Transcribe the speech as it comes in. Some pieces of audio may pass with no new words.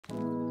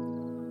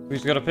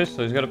He's got a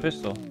pistol. He's got a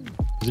pistol.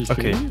 Is he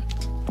Okay. shooting?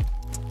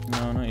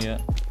 No, not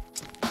yet.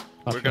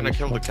 We're gonna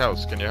kill the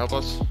cows. Can you help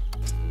us?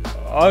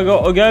 I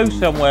gotta go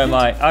somewhere,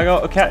 mate. I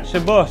gotta catch a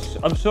bus.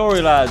 I'm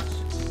sorry, lads.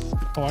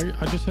 Oh,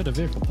 I just heard a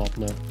vehicle pop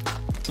now.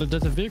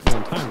 There's a vehicle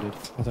in town, dude,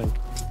 I think.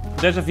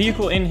 There's a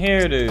vehicle in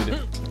here, dude.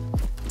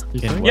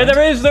 You think? Yeah,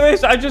 there is.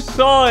 I just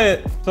saw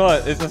it.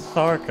 It's a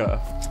Sarka.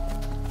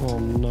 Oh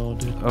no,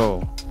 dude.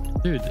 Oh.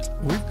 Dude,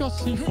 we've got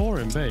C4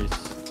 in base.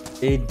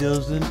 It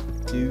doesn't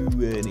do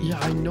anything. Yeah,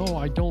 I know.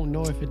 I don't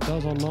know if it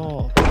does or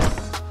not.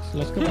 So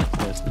let's go back to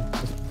this.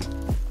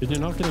 Dude, you're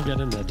not gonna get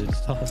in there, dude.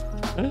 Stop.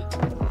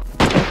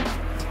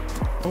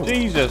 Oh,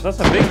 Jesus, that's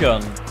a big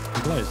gun.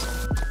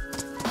 Blaze.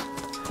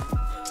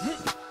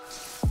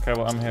 Okay,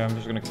 well, I'm here. I'm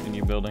just gonna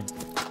continue building.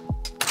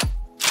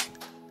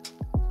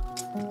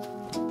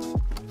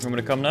 You want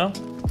me to come now?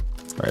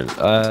 Right,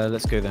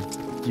 let's go then.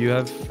 You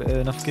have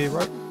enough gear,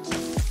 right?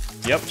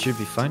 Yep. Should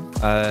be fine.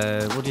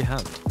 What do you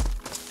have?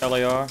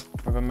 LAR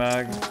with a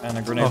mag and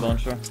a grenade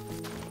launcher.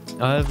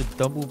 I have a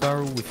double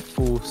barrel with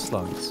 4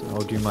 slugs.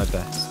 I'll do my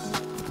best.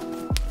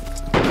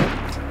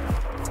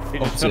 He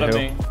just shot at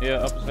me.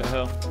 Yeah, opposite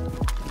hill.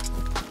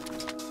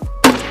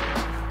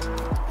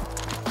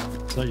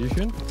 Is that you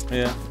shooting?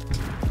 Yeah.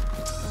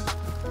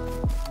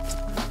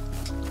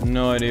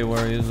 No idea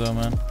where he is though,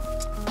 man.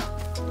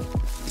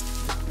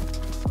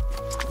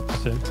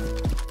 That's him.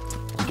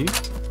 Do you?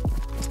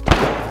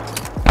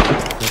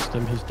 Missed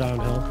him. He's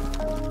downhill.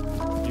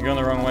 You're going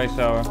the wrong way,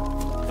 Sour.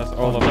 That's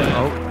all of it.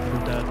 Oh,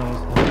 I'm dead.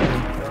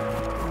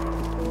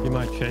 He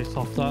might chase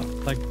off that.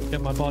 Like,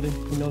 get my body.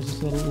 He knows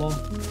it's a little low.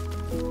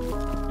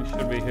 He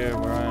should be here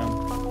where I am.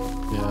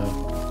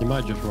 Yeah. He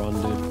might just run,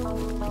 dude.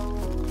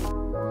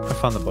 I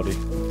found the body.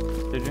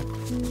 Did you?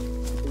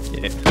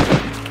 Yeah.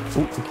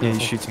 Oh, yeah,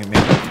 he's shooting at me.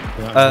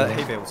 Yeah,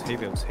 hay bales.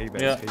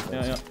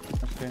 Yeah, yeah.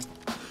 That's okay.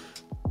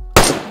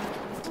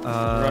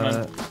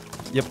 Running.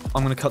 Yep,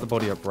 I'm gonna cut the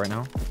body up right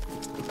now.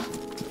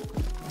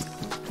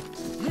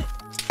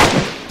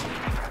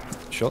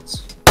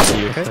 Shots. Are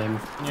you okay?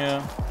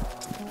 Yeah.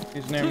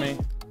 He's near me.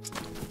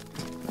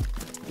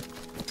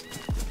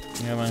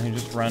 Yeah, man, he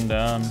just ran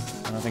down.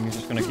 And I think he's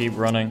just gonna keep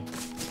running.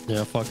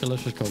 Yeah, fuck it.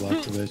 Let's just go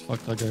back to base. Fuck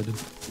that guy, dude.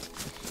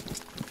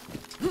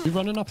 He's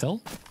running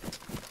uphill.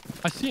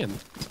 I see him.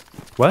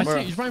 What? I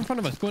see, he's right in front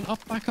of us, going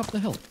up, back up the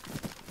hill.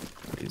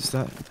 Is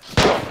that?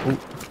 Oh,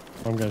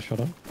 I'm gonna shut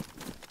him.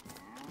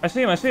 I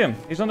see him.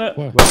 He's on the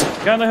Where?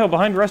 guy on the hill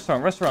behind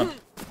restaurant.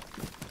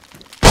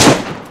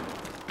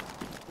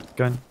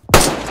 Gun.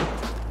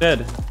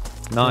 Dead.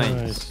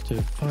 Nice.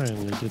 Dude,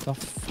 finally, dude. Oh,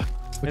 fuck.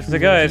 It's the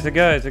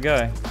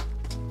guy.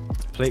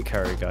 Plate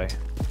carrier guy.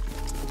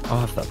 I'll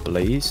have that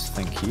blaze,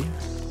 thank you.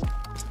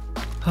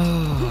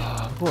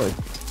 What a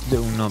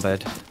little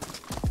knobhead.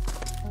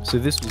 So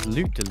this was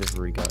loot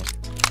delivery guy.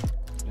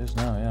 It is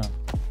now, yeah.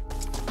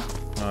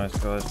 Nice,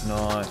 guys,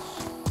 nice.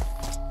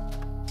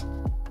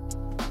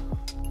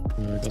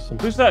 Yeah, I got some.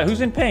 Who's that?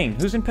 Who's in pain?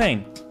 There's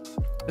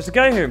a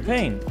guy here in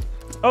pain.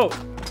 Oh.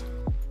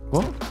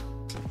 What?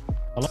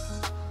 Hello?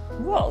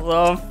 What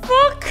the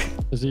fuck?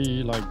 Is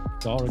he, like,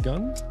 got a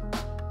gun?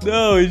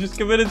 No, he just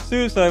committed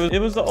suicide. It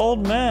was the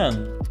old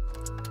man.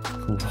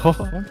 What?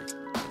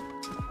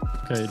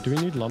 Okay, do we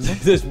need lumber?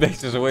 This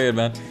base is weird,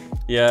 man.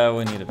 Yeah,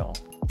 we need it all.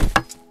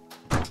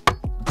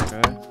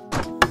 Okay.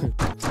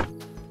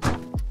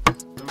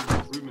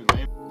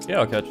 Yeah,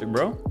 I'll catch it,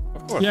 bro.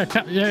 Of course.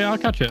 Yeah, I'll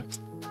catch it.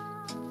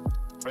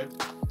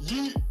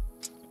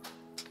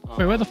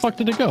 Wait, where the fuck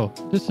did it go?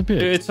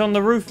 Disappeared. It's on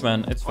the roof,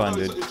 man. It's fine,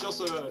 dude. It's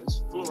just it's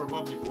floor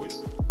above you,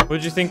 boys.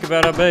 What'd you think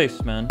about our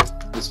base, man?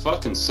 It's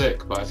fucking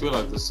sick, but I feel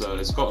like this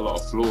it's got a lot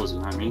of flaws. You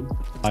know what I mean?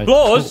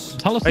 Flaws?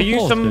 Tell us Are the you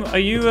flaws, some? dude. Are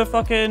you a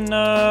fucking?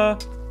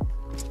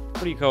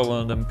 What do you call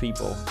one of them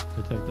people?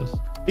 You take this.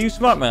 Are you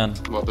smart, man?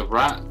 What, the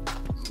rat?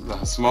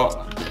 The smart?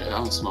 Yeah,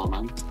 I'm a smart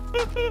man.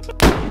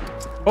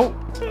 Oh,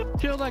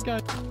 Kill that guy.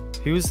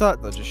 Who was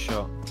that just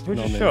shot? who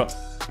Not just me. shot?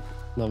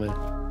 Not me.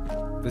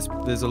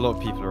 There's a lot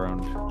of people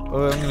around.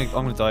 Oh, I'm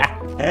gonna die.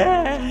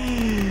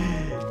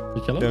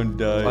 You kill him? Don't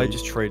die. I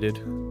just traded.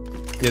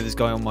 Yeah, there's a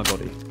guy on my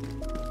body.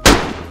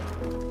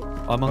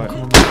 I'm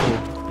on the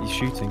floor. He's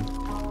shooting.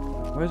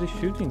 Where's he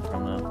shooting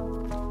from now?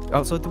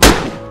 Outside the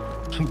window.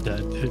 I'm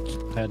dead,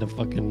 dude. I had a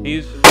fucking...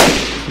 He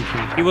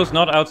was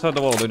not outside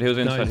the wall, dude. He was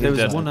inside. he's There He's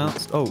was dead. one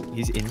out. Oh,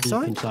 he's He's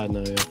inside? inside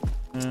now, yeah.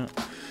 Yeah.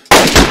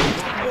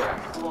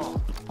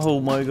 Oh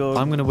my god.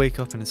 I'm gonna wake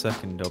up in a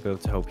second. I'll be able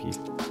to help you.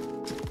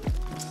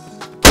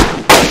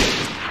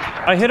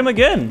 I hit him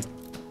again.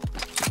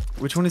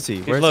 Which one is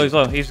he? He's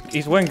low.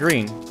 He's wearing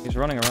green. He's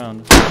running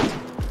around.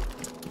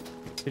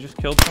 He just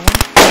killed someone.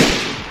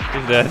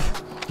 He's dead.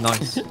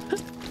 Nice.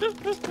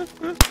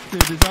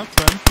 Dude, is our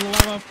friend still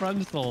alive? Our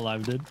friend's still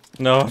alive, dude.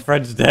 No, our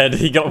friend's dead.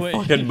 He got Wait.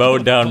 fucking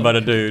mowed down by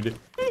the dude.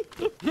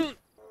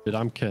 Dude,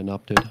 I'm kitting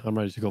up, dude. I'm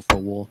ready to go for a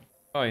war.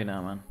 Oh, you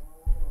know, man.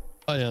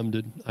 I am,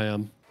 dude. I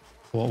am.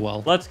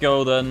 Well. Let's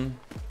go then.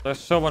 There's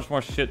so much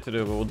more shit to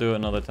do, but we'll do it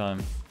another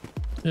time.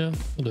 Yeah,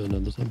 we'll do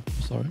another time.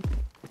 Sorry.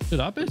 Dude,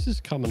 our base is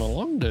coming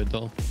along, dude,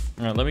 though.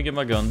 Alright, let me get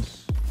my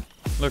guns.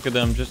 Look at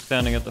them, just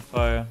standing at the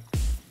fire.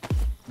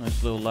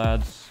 Nice little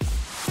lads.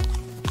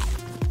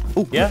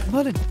 Oh, Yeah.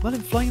 Merlin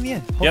flying in the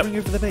air, hovering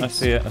over the base. I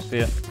see it, I see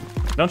it.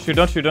 Don't shoot,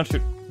 don't shoot, don't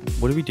shoot.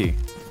 What do we do?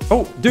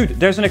 Oh, dude,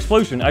 there's an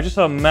explosion. I just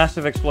saw a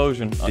massive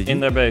explosion in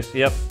their base.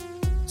 Yep.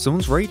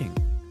 Someone's raiding.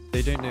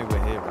 They don't know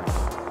we're here right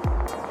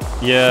now.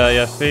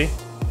 Yeah, see?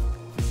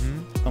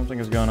 Something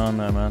is going on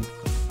there, man.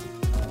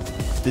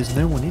 There's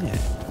no one in it.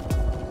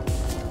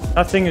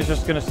 That thing is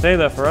just gonna stay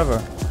there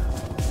forever.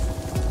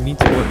 We need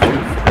to watch out.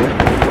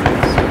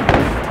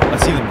 I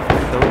see them.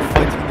 They're all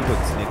fighting in the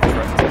woods near the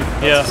tractor.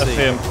 Yeah, I see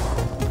him.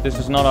 This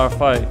is not our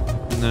fight.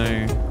 No.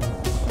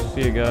 I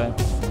see a guy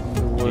in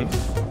the woods.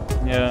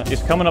 Yeah,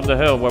 he's coming up the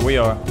hill where we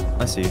are.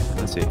 I see.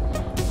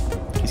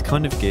 He's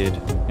kind of geared.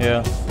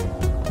 Yeah.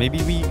 Maybe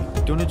do you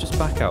want to just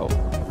back out?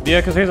 Yeah,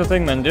 because here's the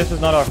thing, man. This is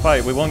not our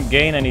fight. We won't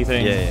gain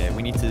anything. Yeah,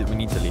 we need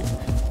to leave.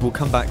 We'll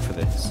come back for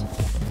this.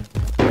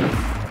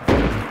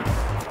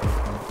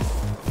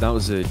 That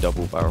was a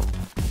double barrel.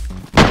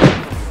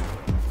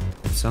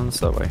 Sounds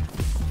that way.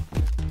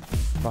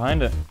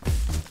 Behind it.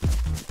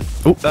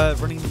 Oh,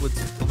 running in the woods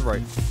on the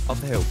right, up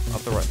the hill,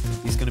 up the right.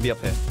 He's gonna be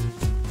up here,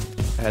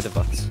 ahead of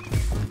us.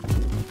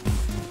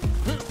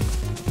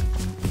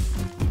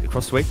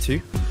 Across the way,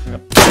 2.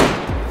 Yep.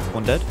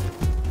 1 dead.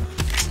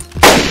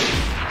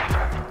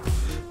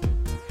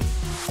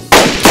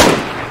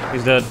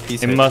 He's dead.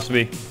 He's He hit. must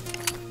be.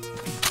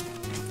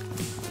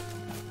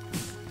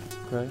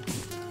 Okay.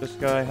 This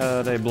guy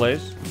had a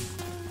blaze.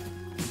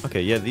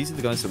 Okay, yeah, these are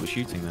the guys that were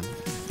shooting then.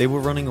 They were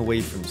running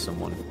away from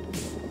someone.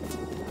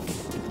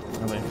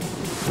 Really?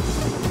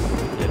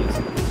 Yeah, it is.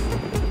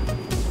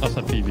 That's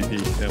a PvP.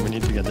 Yeah, we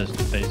need to get this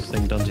base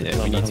thing done.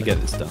 Yeah, we need to get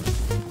this done.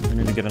 We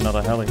need to get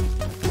another heli.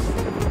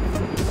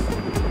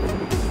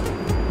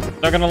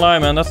 Not gonna lie,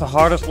 man. That's the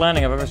hardest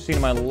landing I've ever seen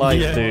in my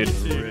life, dude.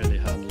 It's really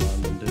hand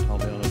landing, dude. I'll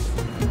be honest.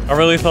 I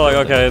really thought,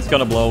 like, okay, it's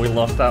gonna blow. We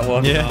lost that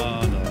one. Yeah.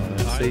 Oh, no.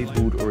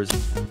 Disabled or is...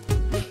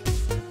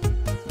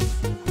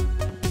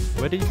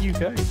 Where did you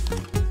go?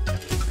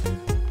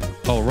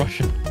 Oh,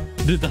 Russian.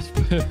 Dude, that's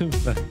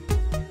perfect.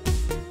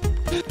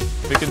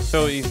 We can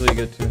so easily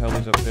get 2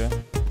 helis up here.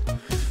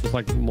 It's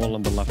like more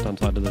on the left-hand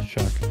side of the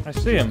shack. I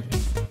see him.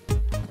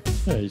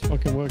 Yeah, he's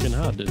fucking working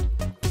hard, dude.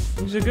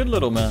 He's a good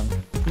little man.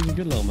 He's a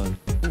good little man.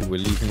 Ooh, we're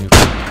leaving.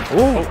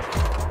 Oh!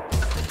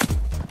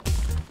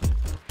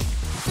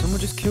 Someone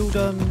just killed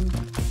Oh,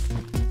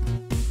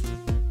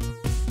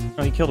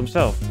 he killed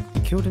himself.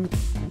 He killed him.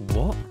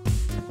 What?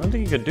 I don't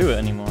think he could do it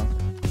anymore.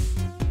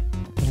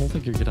 I don't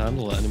think you could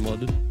handle that anymore,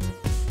 dude.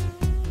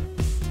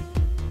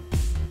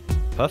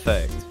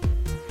 Perfect.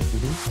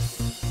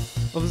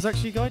 Oh, there's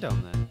actually a guy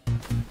down there.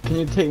 Can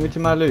you take me to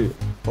my loot?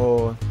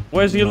 Or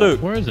Where's your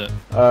loot? Where is it?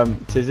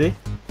 Tizzy?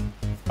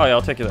 Oh yeah,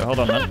 I'll take you there. Hold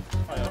on, man.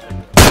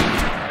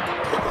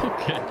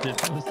 Okay,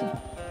 dude, listen.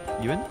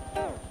 You in?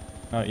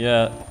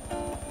 Yeah.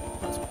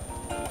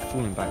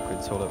 Falling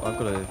backwards. Hold up. I've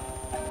got to.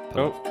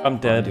 Oh, I'm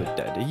dead. You're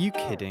dead. Are you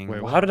kidding?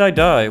 Wait, How did I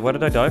die? Where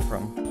did I die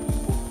from?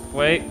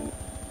 Wait.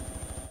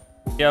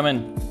 Yeah, I'm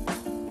in.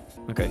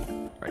 Okay.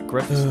 Right,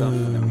 grab the stuff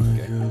and then we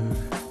can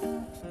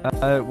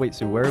go. Wait,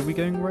 so where are we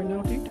going right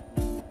now, dude?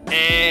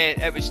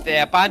 It was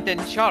the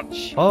abandoned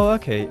church. Oh,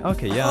 okay.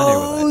 Okay, yeah, I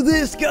know where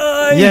this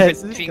guy! Yeah,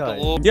 it's this guy.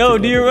 Yo,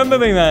 do you remember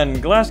me, man?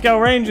 Glasgow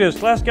Rangers,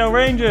 Glasgow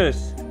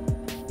Rangers.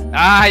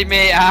 Aye,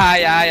 mate,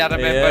 aye, I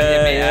remember you,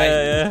 mate,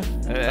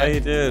 yeah. How you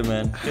doing,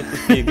 man? Good to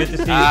see you. Good to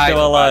see you Aye, still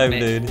not alive, bad,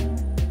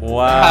 dude.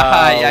 Wow,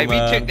 Aye,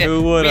 man.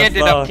 Who would we have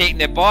ended thought? up taking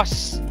the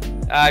bus.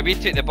 We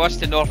took the bus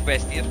to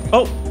Northwest here.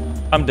 Oh,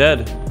 I'm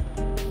dead.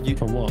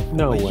 From what?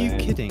 No Are way. you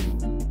kidding?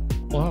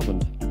 What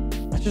happened?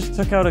 I just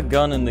took out a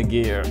gun in the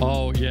gear.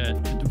 Oh, yeah.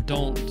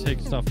 Don't take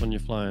stuff when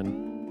you're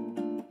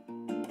flying.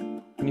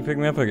 Can you pick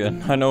me up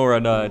again? I know where I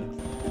died.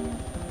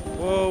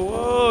 Whoa,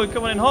 whoa, you're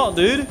coming in hot,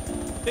 dude.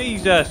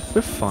 Jesus.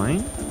 We're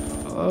fine.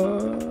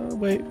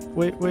 Wait.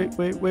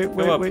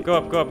 Go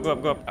up.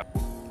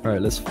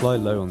 Alright, let's fly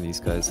low on these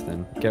guys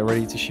then. Get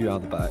ready to shoot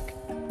out the back.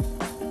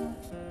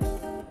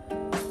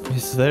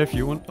 It's there if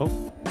you want. Oh.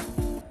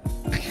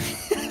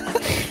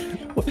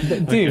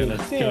 Dude,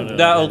 let's go to-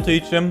 That'll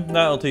teach him,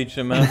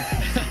 man.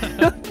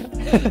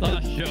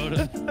 That showed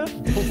us.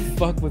 don't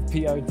fuck with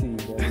PRT,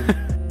 bro.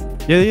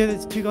 Yeah,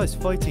 there's 2 guys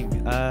fighting.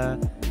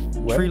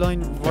 Where? Tree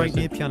line right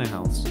near piano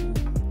house.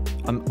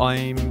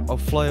 I'll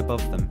fly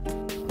above them.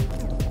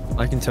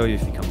 I can tell you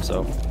if he comes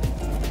out.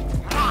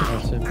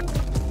 That's him.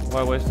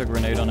 Why waste a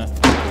grenade on it?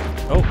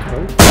 Oh.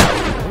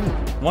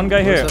 One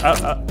guy here,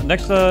 Where's that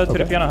next to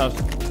the piano house.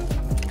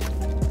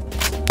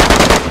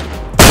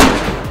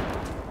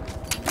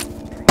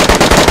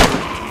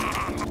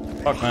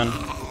 Fuck, man.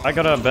 I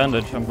got a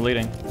bandage. I'm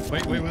bleeding.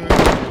 Wait.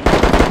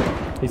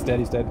 He's dead.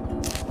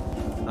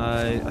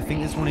 I think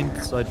there's one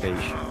inside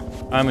beige.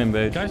 I'm in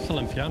beige. Guy's still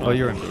in piano. Oh,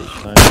 you're in beige.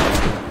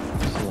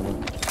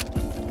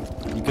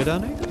 You good,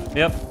 Arno?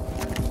 Yep.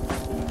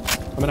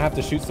 I'm gonna have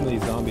to shoot some of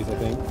these zombies, I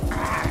think.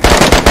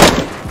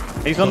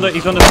 He's on the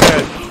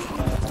stairs.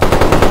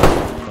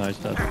 Nice,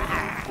 dead.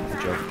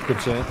 Good job.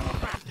 Good shit.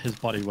 His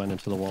body went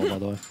into the wall, by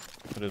the way.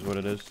 It is what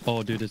it is.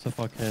 Oh, dude, it's a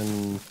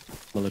fucking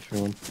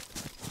military one.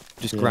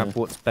 Just Yeah. grab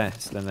what's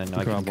best, and then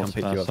I can Grab come what's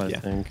pick you best, up. I Yeah.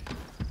 think.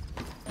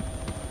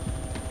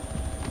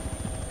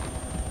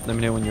 Let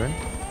me know when you're in.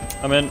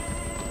 I'm in.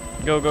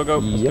 Go, go, go.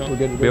 Yep, we're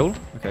good. Bill?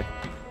 Okay.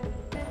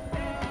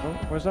 Oh,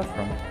 where's that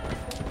from?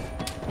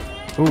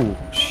 Oh,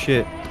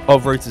 shit. Oh,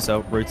 rotor's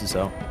out, rotor's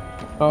out.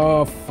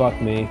 Oh,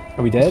 fuck me.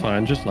 Are we It's dead?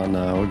 fine, just land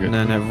now, we're good.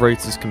 No,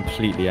 rotor's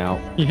completely out.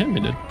 You hit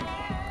me, dude.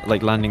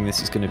 Like, landing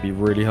this is going to be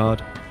really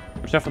hard.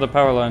 Except for the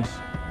power lines.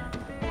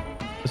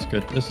 This is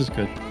good, this is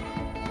good.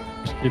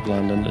 Just keep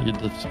landing at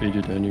the speed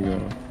you're doing, you go.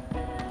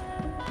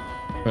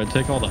 Right,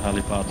 take all the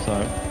helipads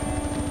out.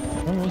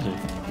 Where was he?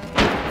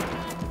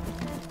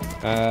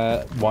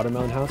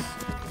 Watermelon house,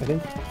 I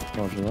think.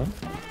 Roger that.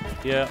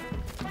 Yeah.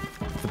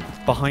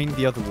 Behind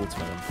the other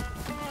watermelon.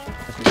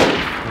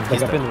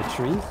 Like up in the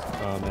trees.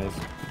 Oh, nice.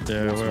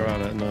 Yeah, we're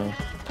at it now.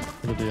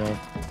 Where did he have?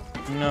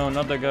 No,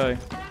 not that guy.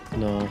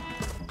 No.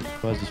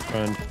 Where's his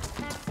friend?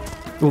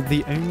 Well,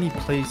 the only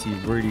place you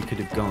really could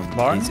have gone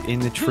Barn? is in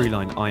the tree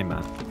line I'm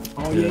at.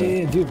 Oh,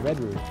 yeah, dude, Red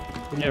Roof.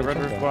 What do you Yeah, Red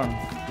think Roof of Farm.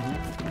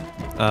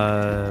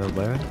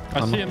 Where? I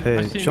I'm see up him, here.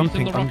 I see him.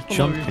 Jumping, He's on the I'm rocks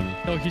below you. jumping.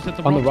 No, he's at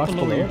the On the rocks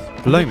rocks below you.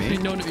 below? Below See, me?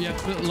 no, yeah,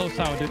 below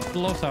south, dude.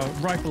 Below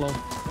south, right below.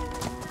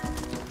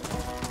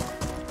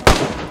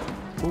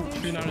 Oh,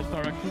 shooting out his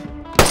direction.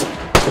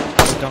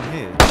 Down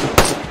here.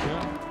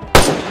 Yeah.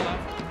 To the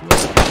left.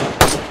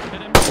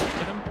 Hit him,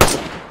 hit him.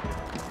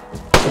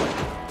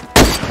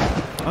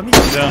 I mean,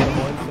 Down.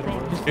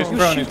 He's you're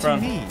prone, he's shooting prone.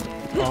 me.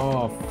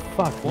 Oh,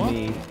 fuck What?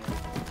 me.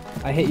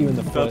 I hit you in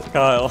the foot. That's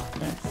Kyle.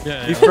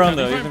 Yeah, He's yeah. prone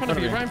though, He's he's right in in front of front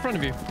of you, you. right in front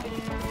of you.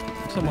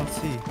 Someone. Let's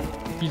see.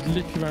 He's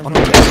literally right in On front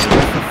the of you.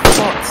 for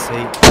fuck's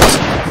sake.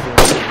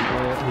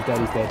 He's dead,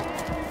 he's dead.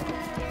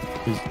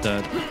 He's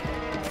dead.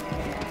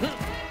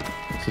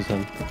 This is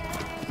him.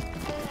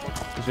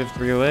 He's just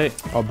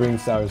 308. I'll bring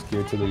Sour's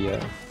gear to the,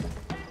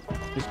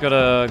 He's got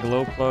a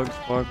glow plug,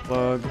 spark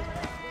plug.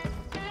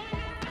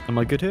 Am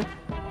I good here?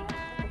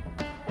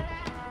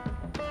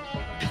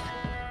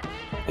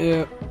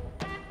 Yeah.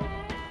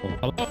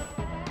 Hello?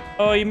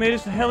 Oh, you made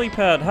us a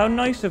helipad. How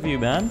nice of you,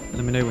 man.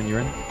 Let me know when you're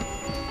in.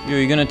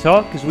 You gonna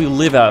talk? Because we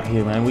live out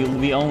here, man.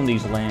 We own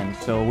these lands,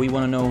 so we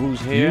want to know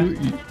who's here.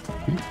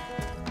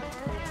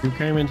 You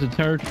came into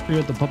territory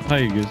of the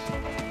Papagas.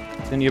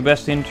 It's in your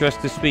best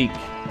interest to speak.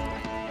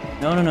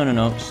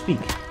 No. Speak.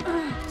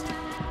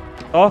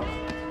 Talk,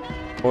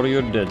 or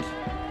you're dead.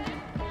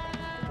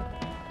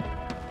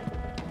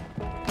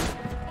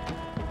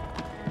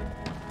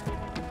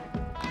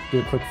 Do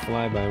a quick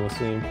flyby, we'll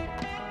see him.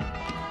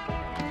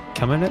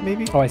 Coming at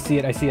maybe? Oh, I see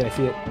it.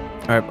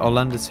 Alright, I'll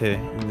land us here,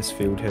 in this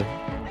field here.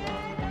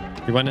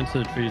 He went into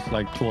the trees,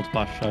 like, towards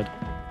Bash side.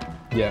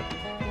 Yeah.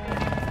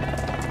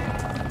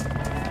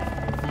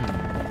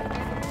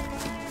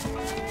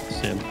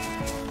 See him.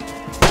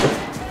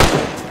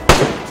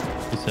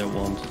 He's hit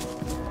once.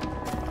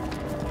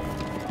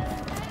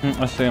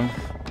 I see him.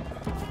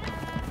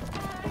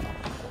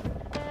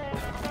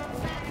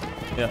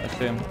 Yeah, I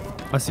see him.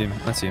 I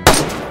see him.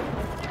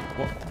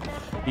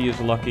 He is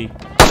lucky.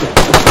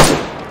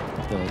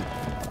 Dead.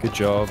 Good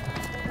job.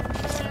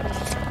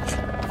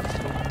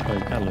 Oh,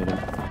 you can loot him.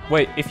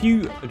 Wait, if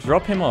you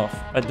drop him off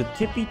at the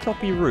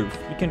tippy-toppy roof,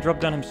 he can drop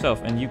down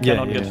himself and you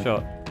cannot get yeah.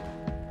 shot.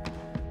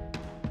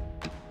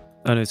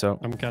 Oh no, it's out.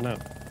 I'm can out.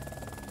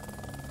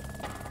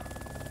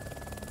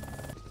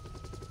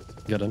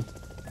 Get him.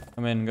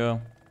 Come in, go.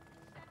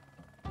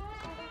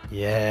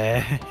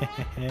 Yes.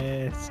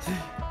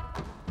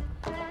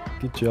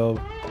 Good job.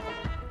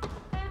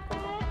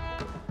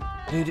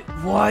 Dude,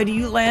 why do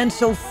you land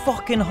so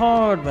fucking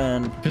hard,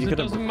 man? Because it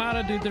doesn't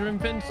matter, dude. They're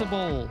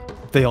invincible.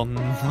 They are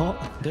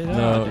not. They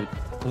No. are, dude.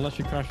 Unless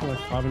you crash like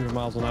 500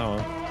 miles an hour.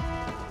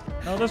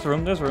 Oh, there's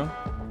room.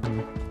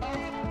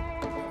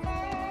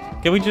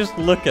 Can we just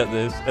look at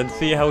this and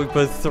see how we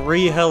put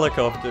 3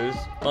 helicopters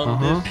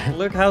on this?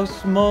 Look how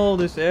small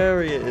this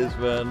area is,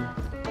 man.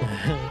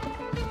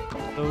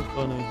 So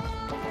funny.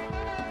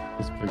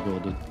 It's pretty cool,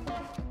 dude.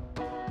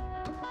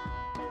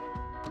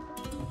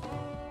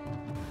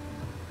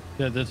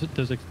 Yeah,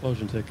 there's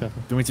explosions here,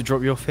 careful. Do you want me to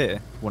drop you off here?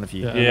 One of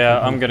you? Yeah. Yeah,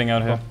 I'm getting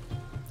out here.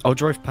 I'll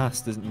drive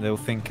past and they'll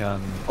think,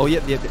 oh,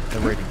 yep, they're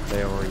raiding.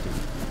 They are raiding.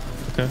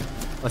 Okay.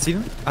 I see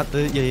them? At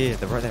the, yeah,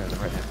 they're right there,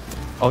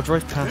 I'll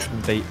drive past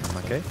and bait them,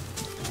 okay?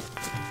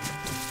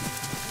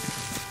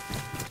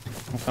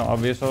 It's not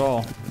obvious at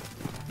all.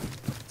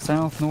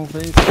 South, north,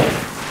 east.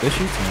 They're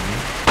shooting at me.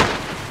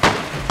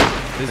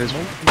 There's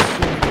multiple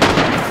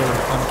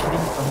I'm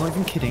kidding, I'm not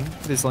even kidding.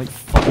 There's like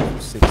 5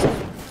 or 6 of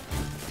them.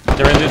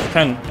 They're in this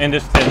tent.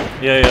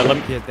 Yeah, let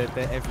me... Yeah,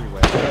 they're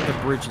everywhere. They're at the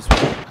bridge as well.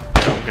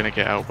 Yeah, I'm gonna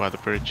get out by the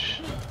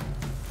bridge.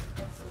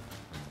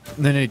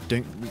 No,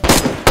 don't.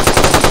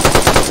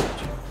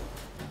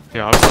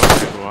 Yeah, I've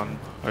got a good one.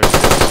 Over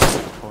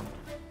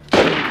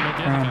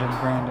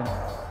Brandon.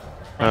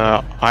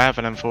 I have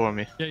an M4 on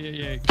me.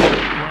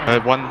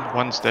 Yeah.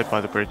 One's dead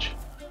by the bridge.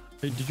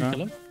 Hey, did you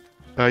kill him?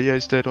 Yeah,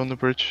 he's dead on the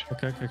bridge.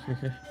 Okay.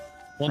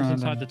 One's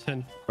inside the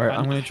tin. Right,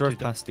 I'm gonna drive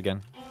past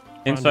again.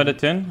 Inside a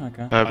tin?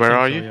 Okay. Where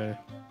are you? Yeah.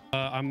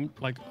 I'm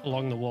like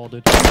along the wall,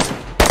 dude.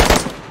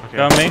 Okay,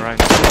 Got me. right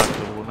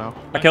inside the wall now.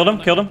 I killed him.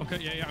 Okay,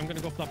 yeah, I'm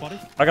gonna go for that body.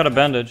 I got a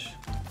bandage.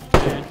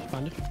 Yeah, just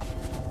bandage.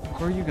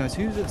 Where are you guys?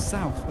 Who's at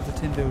south of the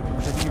tin building?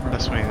 Whatever you run.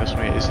 That's me, that's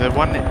me. Is there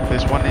one in,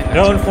 there's one in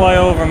Don't fly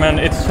over, man.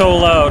 It's so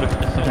loud. It's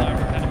so loud.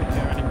 Enemy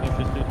here, enemy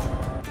pushes, dude.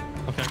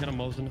 Okay, I got a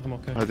Mosin. I'm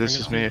okay. Oh, this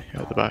is me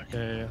at the back.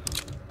 Yeah.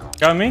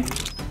 Got me?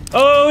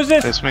 Oh, is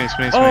this? It's me, it's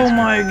me, it's me. Oh it's me.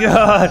 my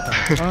god.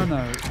 Oh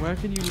no, where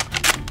can you...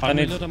 I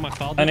need reloading my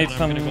Falcon I need and I'm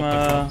some gonna go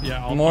for the-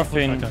 yeah, I'll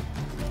morphine. push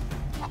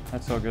back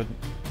That's so good.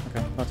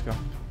 Okay, let's go.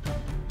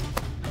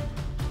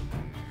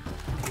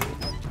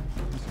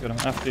 Let's get him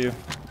after you.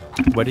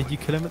 Where did you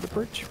kill him at the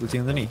bridge? Was he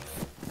underneath?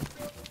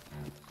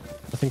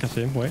 I think I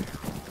see him. Wait.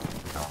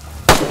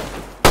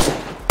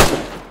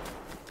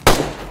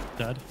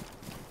 Dead.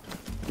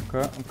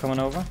 Okay, I'm coming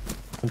over.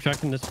 I'm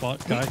checking this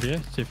spot guy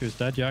here, see if he was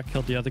dead. Yeah, I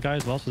killed the other guy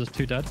as well, so there's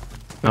 2 dead.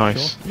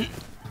 Nice. Sure.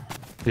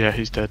 Yeah,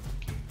 he's dead.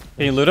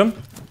 Can you loot him?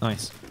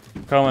 Nice.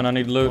 Coming, I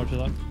need loot. Roger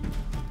that.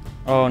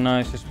 Oh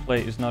nice, this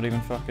plate is not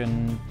even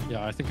fucking...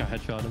 Yeah, I think I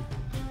headshot him.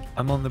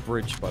 I'm on the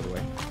bridge, by the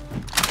way.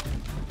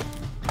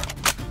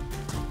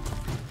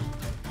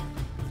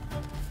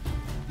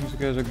 These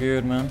guys are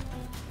good, man.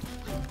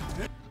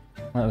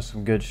 That was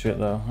some good shit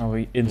though. How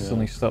we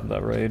instantly stopped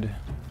that raid.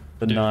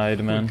 Denied,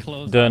 we man.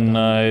 closed that down.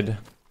 Denied.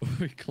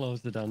 We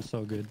closed it down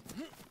so good.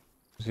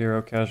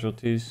 0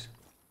 casualties.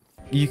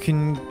 You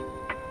can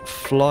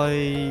fly...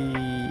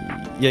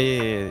 Yeah,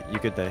 you're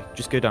good there.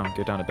 Just go down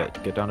a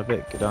bit, go down a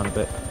bit.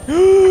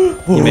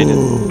 You made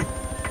it.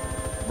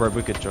 Right,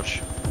 we're good,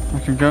 Josh. I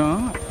can go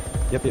up.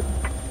 Yep.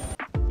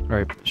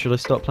 Right, should I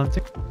start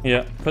planting?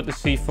 Yeah, put the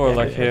C4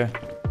 like here.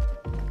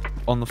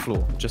 On the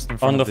floor, just in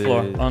front On of the floor,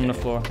 on the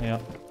floor, yeah.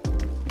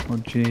 Oh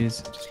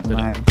jeez. Bit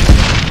Wow.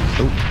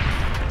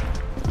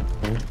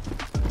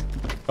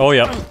 Oh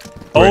yeah.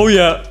 Oh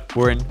yeah.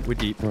 We're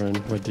deep.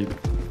 We're deep.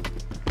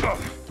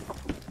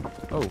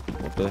 Oh,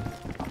 what the...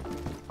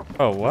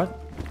 Oh what?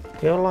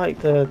 Feel like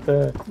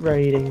the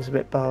rating's a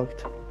bit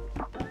bugged.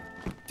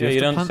 Yeah, have you to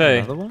don't plant say.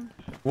 another one?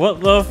 What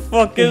the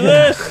fuck is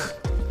this?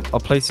 I'll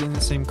place it in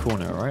the same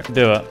corner, alright?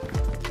 Do it.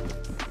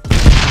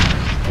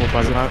 Oh,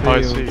 by the map.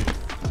 I see.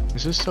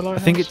 Is this the I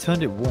lighthouse? think it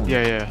turned it warm.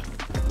 Yeah.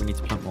 We need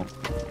to plant one.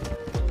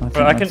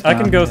 But I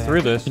can go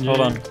through this. Can Hold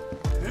you- on.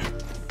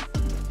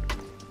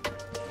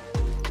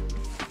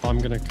 I'm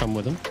gonna come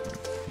with him.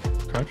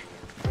 Crouch.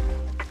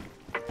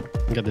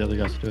 And get the other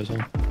guys to do as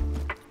well.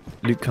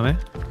 Luke, come here.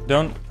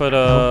 Don't put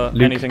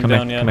Luke, anything come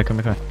down here. yet. Come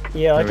here.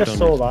 Yeah, I we just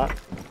don't saw need that.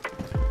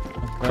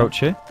 Okay. Crouch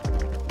here.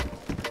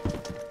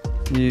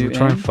 You We'll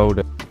try and in? fold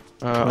it.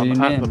 Are you I'm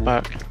near at the me?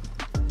 back.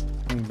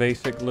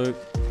 Basic loot.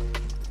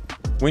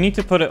 We need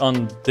to put it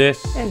on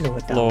this Hello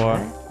down floor.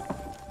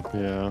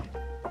 there. Yeah.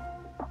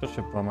 Such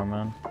a bummer,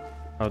 man.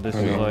 How this I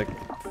is know. like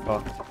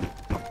fucked.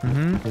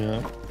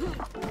 Yeah.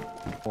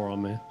 4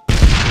 on me.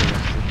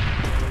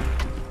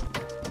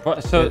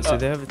 What? So, So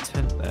they have a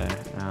tent there.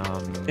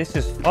 this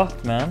is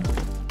fucked, man.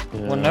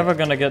 Yeah. We're never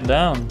gonna get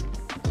down.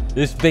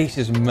 This base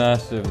is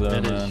massive, though,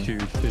 It man. is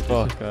huge, dude.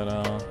 Fuck, I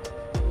know.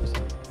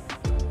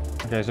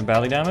 Okay, is it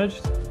badly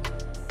damaged?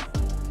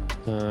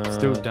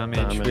 Still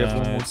damage. We have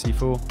one more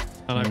C4.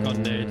 And I've got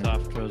nades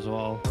after as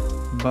well.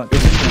 But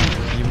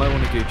You might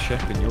want to go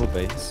check on your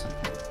base.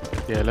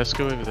 Yeah, let's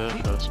go over there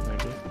first,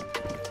 maybe.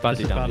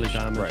 Badly This is badly damaged.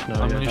 damaged Right.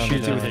 now, I'm yeah. gonna Badly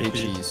shoot it with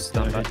damaged. HEs.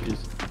 Stand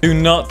back. Do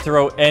not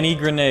throw any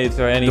grenades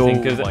or anything,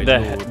 No, because my the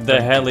lord, the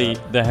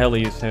don't do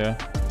heli is here.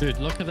 Dude,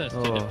 look at this.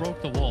 Dude, Oh. it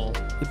broke the wall.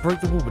 It broke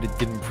the wall, but it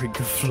didn't break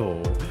the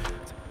floor.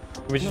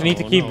 We just No, need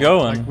to keep no,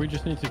 going. Like, we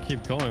just need to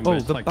keep going. but Oh,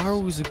 it's the like,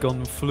 barrels are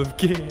gone full of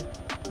gear.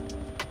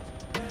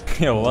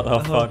 Yo, what the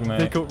fuck, They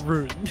man? got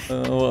ruined.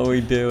 What are we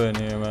doing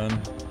here,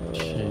 man?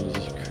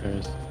 Jesus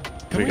Christ.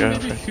 Can we we go.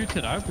 maybe shoot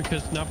it out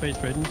because now base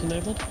rating's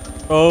enabled?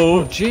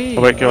 Oh, Gee.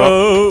 Oh, wait,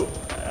 go up.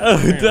 oh,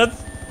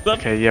 that's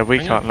Okay, yeah, we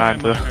I'm can't gonna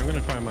land try there. I'm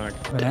gonna try Mark.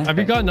 Okay. Have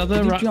you got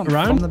another Did you jump from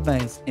round? the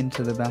base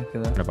into the back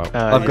of the... About.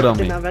 Uh, I've got it on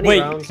Didn't me. have any wait,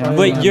 rounds, Yeah, so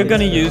wait. yeah, You're yeah,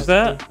 gonna yeah. use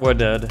that? We're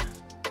dead.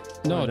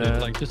 No, We're dude,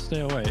 dead. like just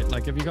stay away.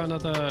 Like, have you got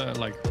another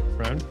like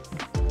round?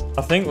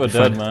 I think we're Be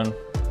dead, fine. man.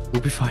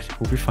 We'll be fine.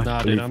 We'll be fine.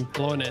 Nah, Believe. dude, I'm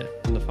blowing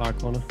it in the far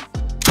corner.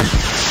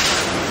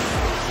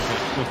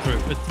 Okay, we're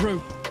through. It's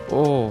through.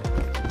 Oh,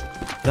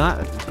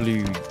 that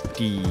blew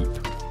deep.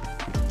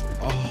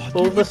 Oh,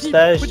 All dude, the we're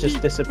stairs we're just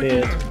we're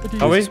disappeared.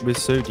 Are we? We're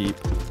so deep.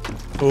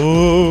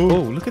 Oh,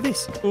 Oh, look at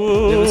this. Yeah,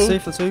 let's see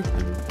if it's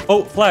open.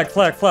 oh, flag.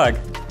 Flagpole,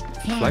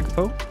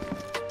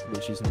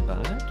 which isn't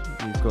bad.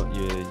 You've got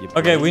your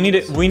Okay, we need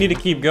blades. it. We need to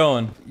keep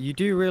going. You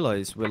do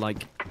realise we're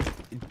like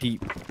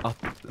deep up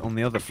on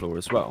the other floor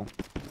as well.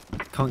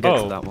 Can't get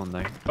Oh. to that one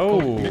though.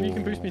 Oh, Maybe you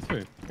can boost me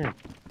through. Here.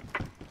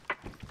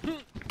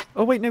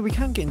 Oh wait, no, we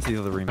can get into the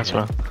other room. That's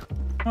here. fine.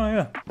 Oh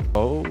yeah.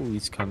 Oh,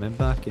 he's coming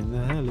back in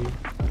the heli.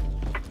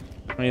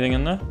 Anything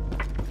in there?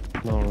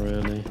 Not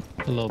really.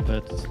 A little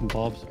bit, some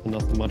bobs, but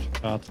nothing much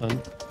bad then.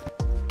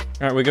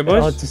 All right, we good,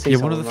 Hard boys? to see Yeah,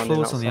 one of the someone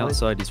floors on running the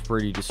outside is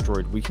really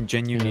destroyed. We can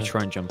genuinely Yeah.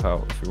 try and jump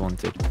out if we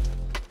wanted.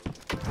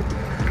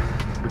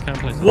 We can't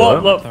place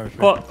What the territory.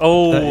 fuck?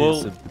 Oh, That well,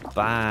 is a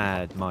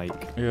bad mic.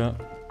 yeah.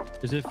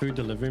 Is it food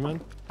delivery, man?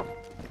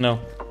 No.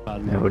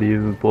 Bad Yeah, move. what are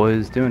you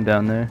boys doing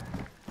down there?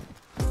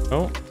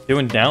 Oh,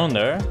 doing down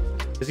there?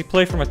 Does he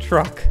play from a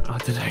truck? I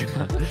don't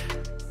know, man.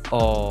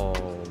 Oh.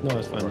 No,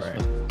 it's fine. right.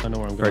 It's fine. I know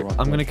where I'm going. Right,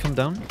 I'm gonna come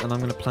down and I'm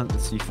gonna plant the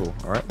C4.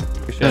 All right.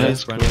 Appreciate Yeah, it.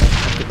 that's Brandon.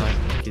 Good night.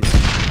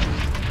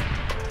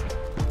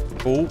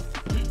 Cool.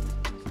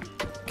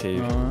 Okay.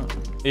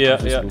 Yeah,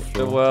 Just yeah. go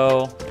floor.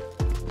 Well,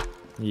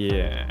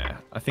 Yeah.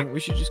 I think we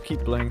should just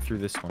keep blowing through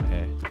this one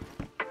here.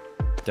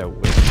 Dealt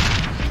with.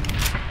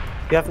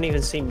 You haven't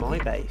even seen my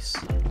base.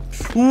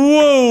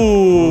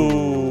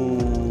 whoa.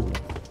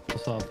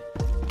 What's up?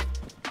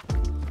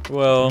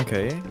 Well,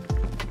 Okay.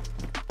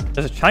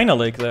 there's a China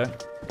lake there.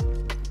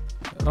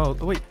 Oh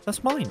wait,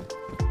 that's mine.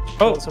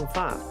 Oh, Want some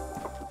fat?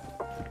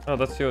 oh,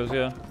 that's yours.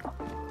 Yeah.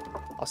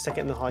 I'll stick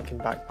it in the hiking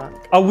backpack.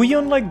 Are we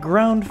on like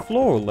ground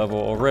floor level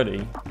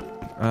already?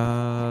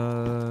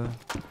 No,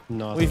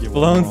 I think We've you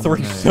blown won. through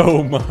no.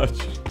 so much.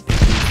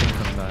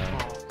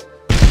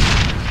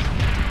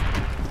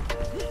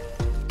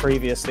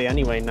 Previously,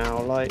 anyway.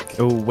 Now, like.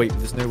 Oh wait,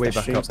 there's no way the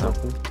back up shoes now.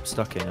 nothing. I'm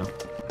stuck here now.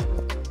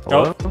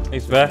 Oh,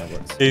 he's back. Yeah,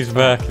 what's- He's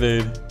back,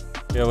 dude.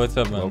 Yeah, what's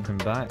up, man? Welcome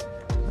back.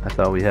 I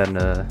thought we had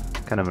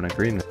kind of an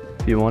agreement.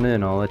 If you want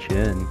in, I'll let you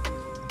in.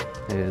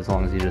 Yeah, as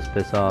long as you just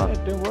piss off.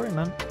 Yeah, don't worry,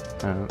 man.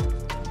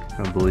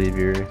 I don't believe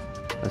you're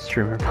a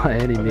streamer by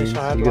any I wish means.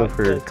 I had, You go like,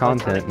 for the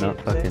content,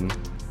 Titanic not music. fucking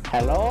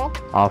Hello?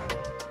 off.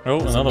 Oh,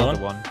 There's another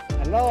one.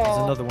 Hello? There's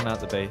another one at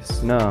the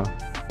base. No.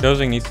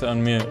 Dozing needs to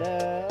unmute.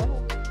 Hello?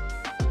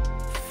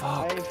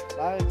 Fuck.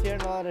 I was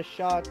hearing a lot of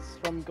shots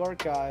from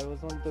Gorka. I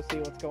was wanting to see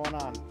what's going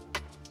on.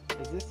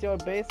 Is this your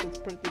base? It's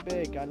pretty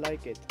big. I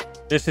like it.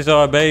 This is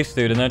our base,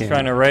 dude, and they're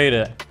trying to raid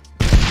it.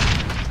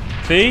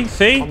 See?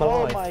 See? I'm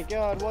Oh alive. my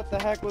god, what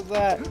the heck was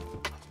that?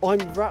 I'm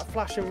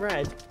flashing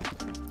red.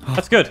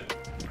 That's good.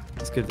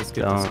 That's good. That's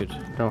good. That's good.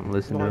 Don't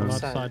listen to Well, him. I'm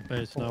Outside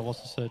base now.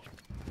 What's the sit?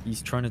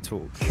 He's trying to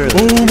talk. Sure.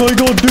 Oh my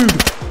god,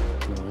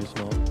 dude! No, he's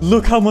not.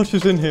 Look how much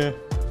is in here.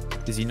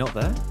 Is he not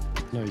there?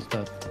 No, he's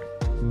dead.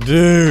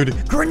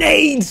 Dude!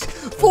 Grenades!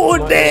 4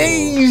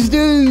 days,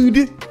 dude!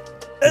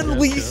 At Yeah,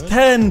 least good.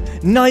 10!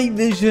 Night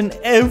vision,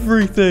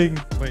 everything!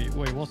 Wait,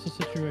 what's the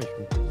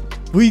situation?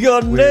 We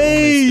got We're almost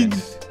in.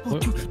 nades! Oh,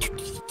 dude,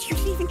 you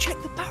didn't even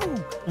check the barrel.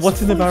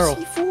 What's in the barrel?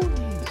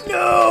 C4.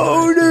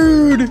 No,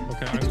 dude!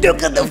 Okay,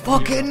 Look at the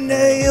fucking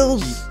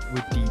nails!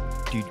 We're deep.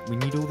 Dude, we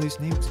need all those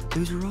nails.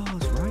 Those are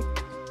ours, right?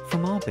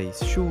 From our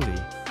base, surely.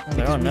 They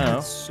Because are we now.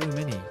 had so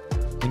many.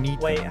 We need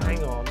Wait, them.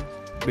 hang on.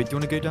 Wait, do you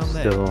want to go down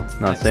there? Still to the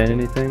not next saying bit?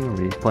 anything? Are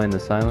we playing the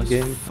silent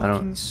Just game? I don't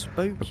fucking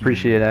spoke you.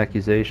 appreciate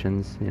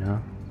accusations, you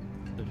know.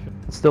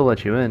 I'll still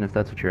let you in if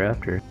that's what you're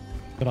after.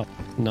 Shut up.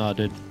 Nah,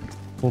 dude.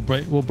 We'll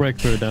break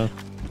through down.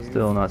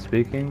 Still not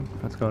speaking?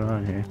 What's going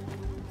on here?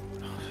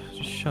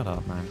 Just shut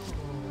up, man.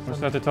 What's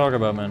that to talk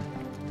about, man?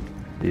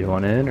 Do you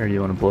want in or do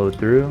you want to blow it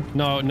through?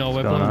 No, we're going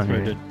blowing on through,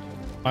 here? dude.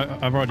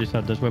 I've already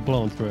said this. We're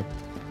blowing through.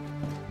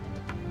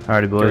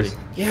 Alrighty, boys.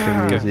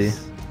 Yeah. Extremely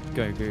easy.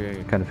 Go, go, go,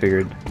 go. Kind of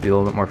figured be a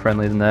little bit more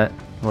friendly than that.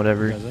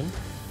 Whatever. You guys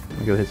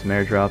in? Go hit some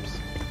airdrops.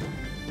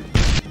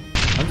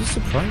 I'm just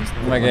surprised.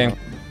 My game.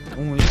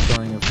 Always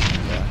dying of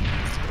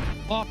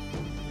that.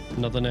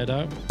 Another nade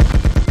out.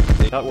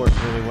 That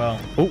worked really well.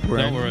 Oh, we're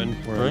No, in. we're in.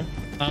 We're in?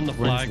 And the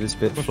We're into flag. this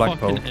bit, We're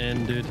flagpole. fucking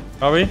in, dude.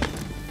 Are we?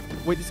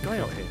 Wait, this guy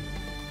out here.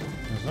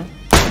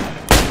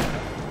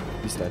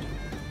 He's dead.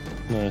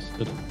 Nice,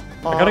 good.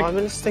 Oh, gotta- I'm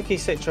in a sticky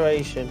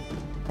situation.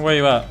 Where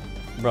you at,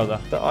 brother?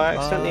 That I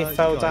accidentally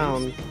fell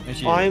down.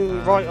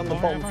 I'm right on the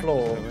bottom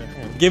floor.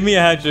 Give me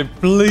a hatchet,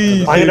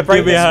 please. I'm gonna dude, break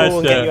give me this a wall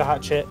and get you a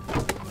hatchet.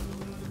 hatchet.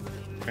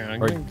 Yeah, I'm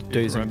Right, getting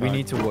DayZ, right we back.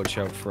 need to watch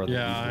out for other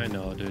Yeah, people.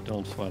 I know, dude.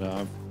 Don't sweat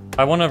out.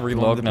 I want to the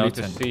relog now blue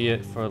to tent. see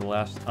it for the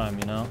last time,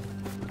 you know?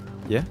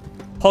 Yeah?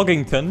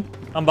 Hoggington.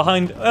 I'm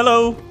behind.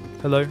 Hello.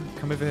 Hello,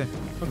 come over here.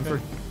 Come Okay.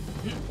 through.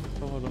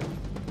 Oh, hold on.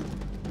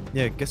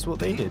 Yeah, guess what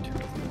they did?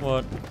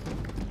 What?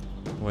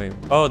 Wait.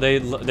 Oh,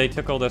 they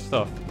took all their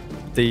stuff.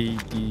 They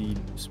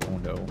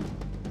spawned it all.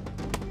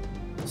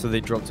 So they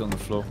dropped it on the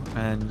floor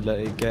and let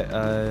it get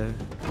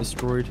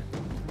destroyed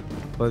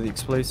by the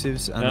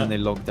explosives, and Yeah. then they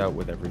logged out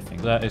with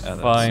everything. That is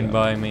That's, fine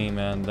by me,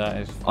 man. That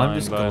is fine I'm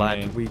just by glad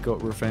me. we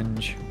got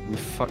revenge. We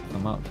fucked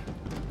them up.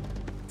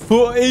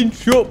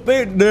 4-inch up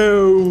it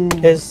now.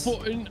 Is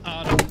Fucking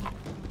Adam.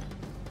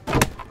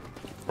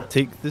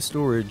 Take the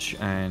storage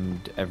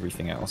and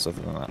everything else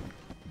other than that.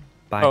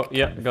 Bag Oh,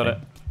 yeah, kind of got thing.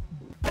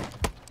 it.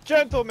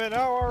 Gentlemen,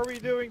 how are we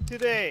doing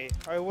today?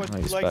 I would Oh,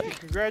 he's like back. to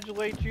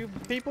congratulate you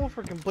people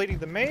for completing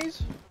the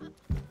maze.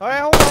 Alright,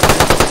 hold on.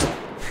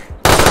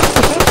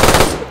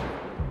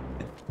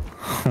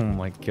 Oh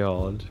my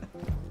god.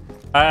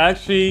 I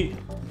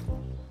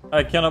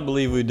cannot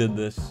believe we did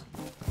this.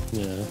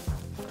 Yeah.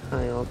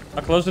 hang on.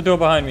 I'll close the door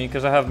behind me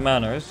because I have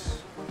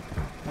manners.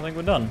 I think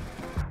we're done.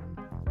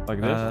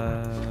 Like this.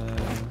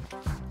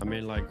 I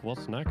mean, like,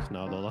 what's next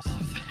now, though? That's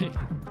the thing.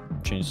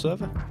 Change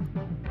server.